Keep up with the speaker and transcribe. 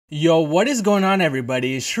Yo, what is going on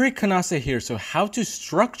everybody? Shri Kanase here. So how to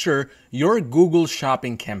structure your Google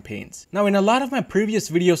shopping campaigns. Now in a lot of my previous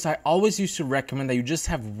videos, I always used to recommend that you just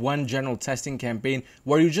have one general testing campaign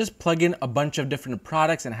where you just plug in a bunch of different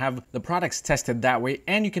products and have the products tested that way.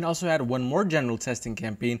 And you can also add one more general testing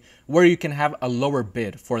campaign where you can have a lower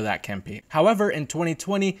bid for that campaign. However, in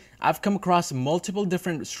 2020, I've come across multiple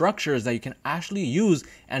different structures that you can actually use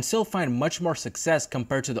and still find much more success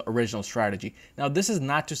compared to the original strategy. Now, this is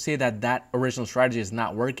not to say that that original strategy is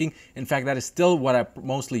not working. In fact, that is still what I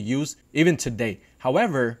mostly use even today.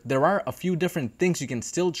 However, there are a few different things you can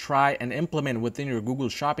still try and implement within your Google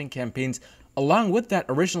shopping campaigns along with that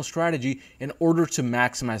original strategy in order to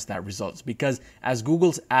maximize that results. Because as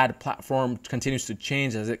Google's ad platform continues to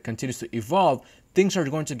change, as it continues to evolve, things are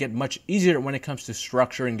going to get much easier when it comes to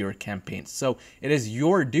structuring your campaigns. So it is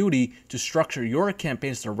your duty to structure your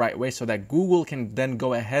campaigns the right way so that Google can then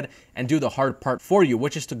go ahead and do the hard part for you,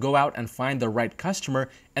 which is to go out and find the right customer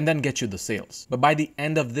and then get you the sales. But by the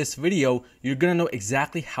end of this video, you're gonna know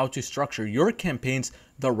exactly how to structure your campaigns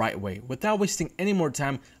the right way. Without wasting any more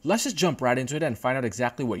time, let's just jump right into it and find out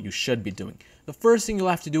exactly what you should be doing. The first thing you'll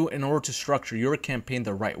have to do in order to structure your campaign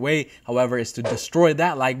the right way, however, is to destroy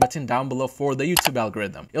that like button down below for the YouTube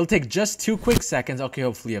algorithm. It'll take just 2 quick seconds. Okay,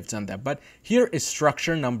 hopefully I've done that. But here is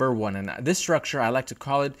structure number 1. And this structure, I like to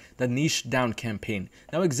call it the niche down campaign.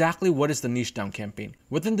 Now, exactly what is the niche down campaign?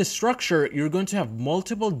 Within the structure, you're going to have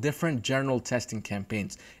multiple different general testing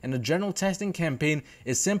campaigns. And a general testing campaign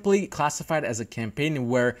is simply classified as a campaign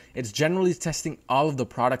where it's generally testing all of the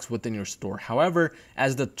products within your store. However,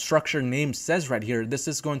 as the structure name says right here, this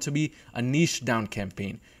is going to be a niche down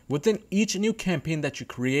campaign. Within each new campaign that you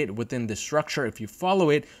create within the structure, if you follow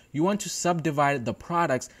it, you want to subdivide the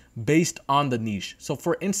products based on the niche. So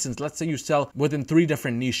for instance, let's say you sell within 3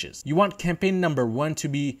 different niches. You want campaign number 1 to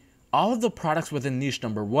be all of the products within niche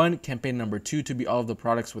number 1, campaign number 2 to be all of the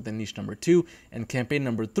products within niche number 2, and campaign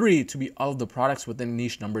number 3 to be all of the products within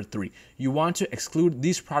niche number 3. You want to exclude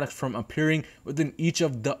these products from appearing within each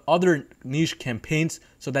of the other niche campaigns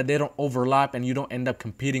so that they don't overlap and you don't end up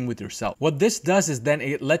competing with yourself. What this does is then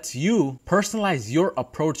it lets you personalize your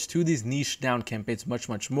approach to these niche down campaigns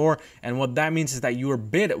much more. And what that means is that your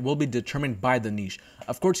bid will be determined by the niche.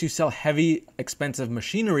 Of course, you sell heavy, expensive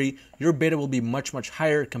machinery, your bid will be much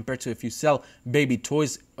higher compared to if you sell baby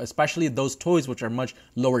toys, especially those toys which are much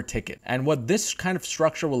lower ticket. And what this kind of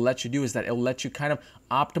structure will let you do is that it will let you kind of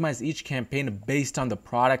optimize each campaign based on the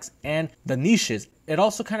products and the niches. It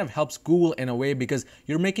also kind of helps Google in a way because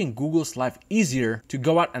you're making Google's life easier to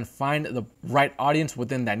go out and find the right audience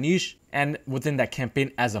within that niche and within that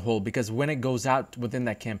campaign as a whole, because when it goes out within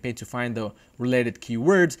that campaign to find the related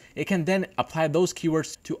keywords, it can then apply those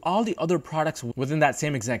keywords to all the other products within that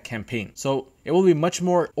same exact campaign. So it will be much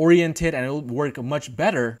more oriented and it will work much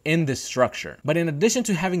better in this structure. But in addition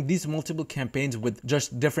to having these multiple campaigns with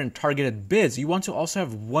just different targeted bids, you want to also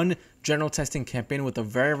have one general testing campaign with a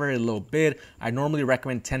very low bid. I normally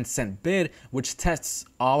recommend 10-cent bid, which tests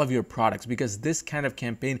all of your products, because this kind of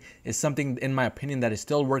campaign is something, in my opinion, that is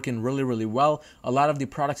still working really well. A lot of the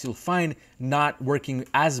products you'll find not working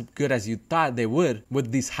as good as you thought they would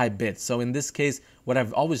with these high bids. So in this case, what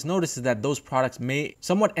I've always noticed is that those products may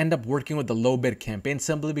somewhat end up working with the low bid campaign,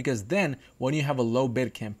 simply because then when you have a low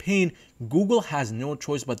bid campaign, Google has no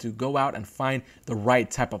choice but to go out and find the right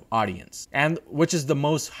type of audience, and which is the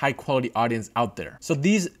most high quality audience out there. So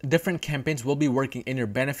these different campaigns will be working in your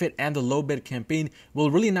benefit, and the low bid campaign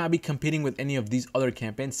will really not be competing with any of these other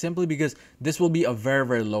campaigns, simply because this will be a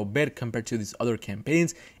very low bid compared to these other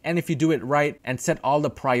campaigns. And if you do it right and set all the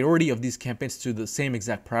priority of these campaigns to the same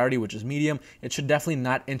exact priority, which is medium, it should definitely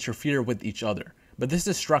not interfere with each other. But this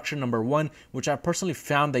is structure number 1, which I personally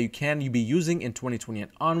found that you can be using in 2020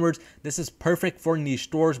 and onwards. This is perfect for niche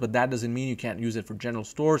stores, but that doesn't mean you can't use it for general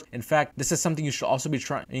stores. In fact, this is something you should also be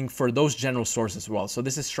trying for those general stores as well. So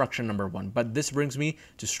this is structure number 1. But this brings me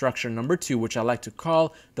to structure number 2, which I like to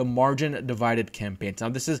call the margin divided campaigns. Now,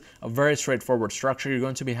 this is a very straightforward structure. You're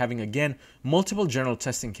going to be having, again, multiple general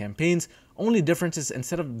testing campaigns. Only difference is,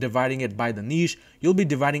 instead of dividing it by the niche, you'll be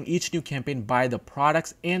dividing each new campaign by the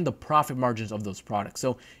products and the profit margins of those products.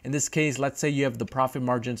 So in this case, let's say you have the profit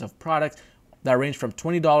margins of products that range from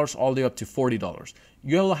 $20 all the way up to $40.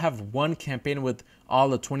 you'll have one campaign with all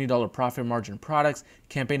the $20 profit margin products.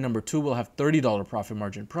 Campaign number 2 will have $30 profit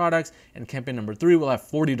margin products, and campaign number 3 will have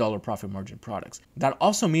 $40 profit margin products. That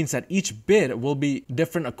also means that each bid will be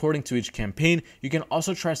different according to each campaign. You can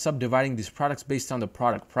also try subdividing these products based on the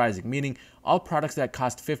product pricing, meaning all products that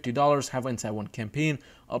cost $50 have inside one campaign,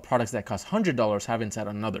 all products that cost $100 have inside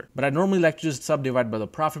another. But I normally like to just subdivide by the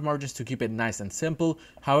profit margins to keep it nice and simple.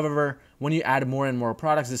 However, when you add more and more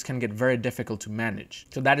products, this can get very difficult to manage.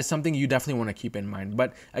 So that is something you definitely want to keep in mind.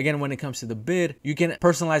 But again, when it comes to the bid, you can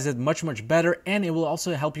personalize it much better, and it will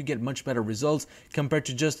also help you get much better results compared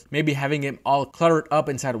to just maybe having it all cluttered up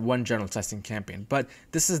inside one general testing campaign. But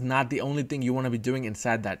this is not the only thing you want to be doing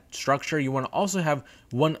inside that structure. You want to also have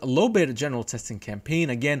one low bid general testing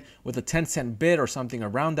campaign, again with a 10-cent bid or something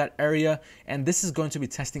around that area, and this is going to be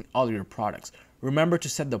testing all your products. Remember to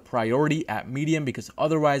set the priority at medium, because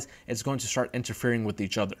otherwise it's going to start interfering with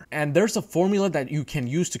each other. And there's a formula that you can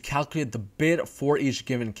use to calculate the bid for each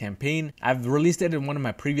given campaign. I've released it in one of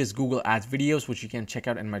my previous Google Ads videos, which you can check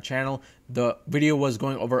out in my channel. The video was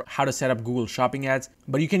going over how to set up Google Shopping ads,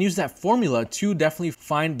 but you can use that formula to definitely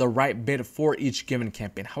find the right bid for each given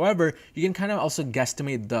campaign. However, you can kind of also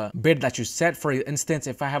guesstimate the bid that you set. For instance,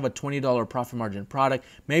 if I have a $20 profit margin product,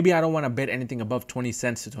 maybe I don't want to bid anything above 20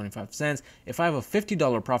 cents to 25 cents. If I have a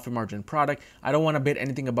 $50 profit margin product, I don't want to bid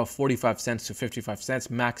anything above 45 cents to 55 cents,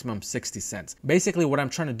 maximum 60 cents. Basically, what I'm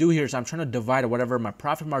trying to do here is I'm trying to divide whatever my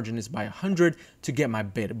profit margin is by 100 to get my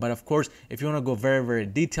bid. But of course, if you want to go very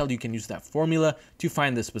detailed, you can use that formula to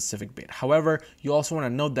find the specific bid. However, you also want to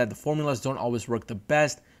note that the formulas don't always work the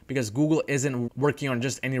best, because Google isn't working on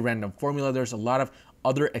just any random formula. There's a lot of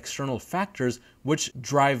other external factors which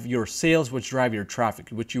drive your sales, which drive your traffic,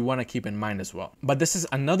 which you want to keep in mind as well. But this is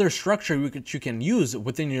another structure you can use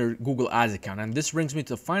within your Google Ads account. And this brings me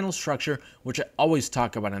to the final structure, which I always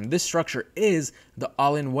talk about. And this structure is the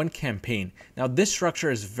all-in-one campaign. Now, this structure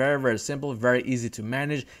is very simple, very easy to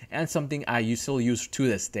manage, and something I still use to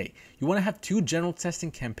this day. You want to have 2 general testing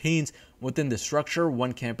campaigns within the structure,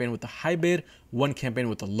 one campaign with a high bid, one campaign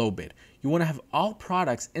with a low bid. You want to have all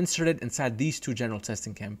products inserted inside these 2 general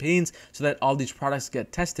testing campaigns so that all these products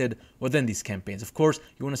get tested within these campaigns. Of course,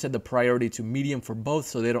 you want to set the priority to medium for both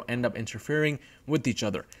so they don't end up interfering with each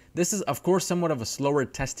other. This is, of course, somewhat of a slower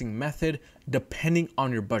testing method depending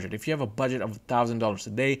on your budget. If you have a budget of $1,000 a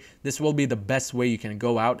day, this will be the best way you can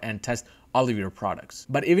go out and test all of your products.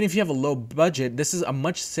 But even if you have a low budget, this is a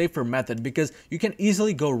much safer method, because you can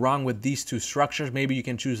easily go wrong with these 2 structures. Maybe you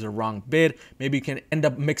can choose the wrong bid. Maybe you can end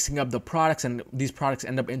up mixing up the products and these products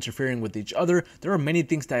end up interfering with each other. There are many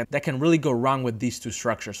things that can really go wrong with these 2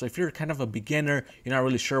 structures. So if you're kind of a beginner, you're not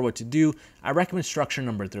really sure what to do, I recommend structure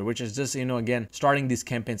number 3, which is just, again, starting these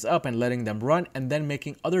campaigns up and letting them run and then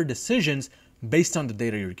making other decisions based on the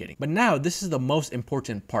data you're getting. But now this is the most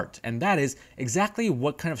important part, and that is exactly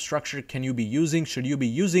what kind of structure can you be using? Should you be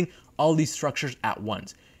using all these structures at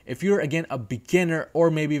once? If you're, again, a beginner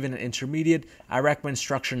or maybe even an intermediate, I recommend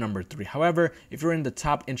structure number 3. However, if you're in the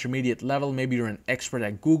top intermediate level, maybe you're an expert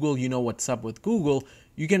at Google, you know what's up with Google,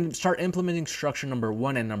 you can start implementing structure number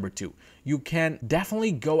 1 and number 2. You can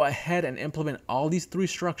definitely go ahead and implement all these 3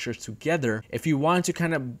 structures together if you want to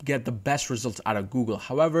kind of get the best results out of Google.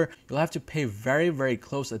 However, you'll have to pay very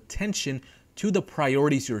close attention to the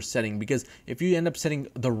priorities you're setting, because if you end up setting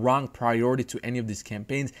the wrong priority to any of these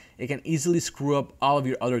campaigns, it can easily screw up all of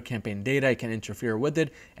your other campaign data. It can interfere with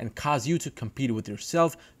it and cause you to compete with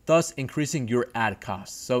yourself, thus increasing your ad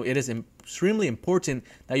costs. So it is extremely important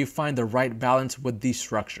that you find the right balance with these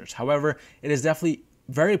structures. However, it is definitely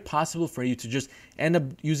very possible for you to just end up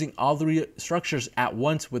using all 3 structures at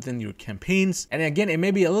once within your campaigns. And again, it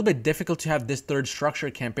may be a little bit difficult to have this 3rd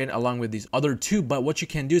structure campaign along with these other 2, but what you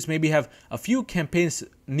can do is maybe have a few campaigns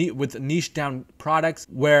with niche down products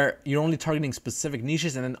where you're only targeting specific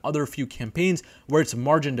niches, and then other few campaigns where it's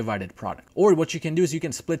margin divided product. Or what you can do is you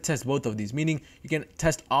can split test both of these, meaning you can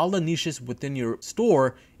test all the niches within your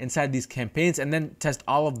store inside these campaigns and then test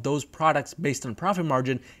all of those products based on profit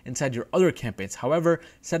margin inside your other campaigns. However,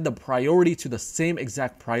 set the priority to the same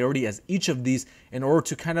exact priority as each of these in order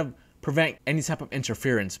to kind of prevent any type of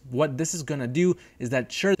interference. What this is going to do is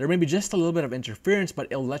that, sure, there may be just a little bit of interference, but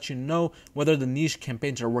it'll let you know whether the niche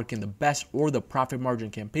campaigns are working the best or the profit margin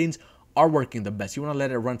campaigns are working the best. You want to let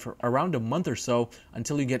it run for around a month or so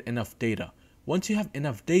until you get enough data. Once you have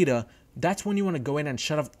enough data, that's when you want to go in and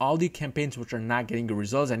shut off all the campaigns which are not getting your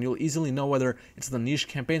results, and you'll easily know whether it's the niche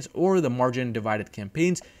campaigns or the margin divided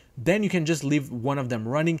campaigns then you can just leave one of them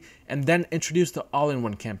running and then introduce the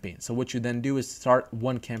all-in-one campaign. So what you then do is start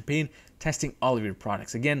one campaign testing all of your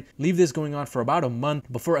products. Again, leave this going on for about a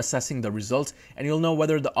month before assessing the results, and you'll know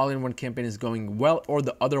whether the all-in-one campaign is going well or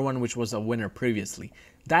the other one, which was a winner previously.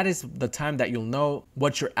 That is the time that you'll know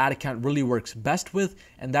what your ad account really works best with,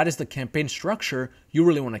 and that is the campaign structure you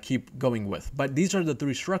really want to keep going with. But these are the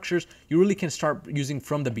 3 structures you really can start using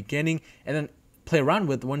from the beginning and then play around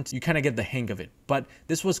with once you kind of get the hang of it. But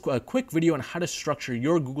this was a quick video on how to structure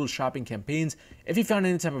your Google Shopping campaigns. If you found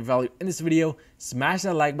any type of value in this video, smash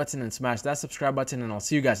that like button and smash that subscribe button, and I'll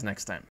see you guys next time.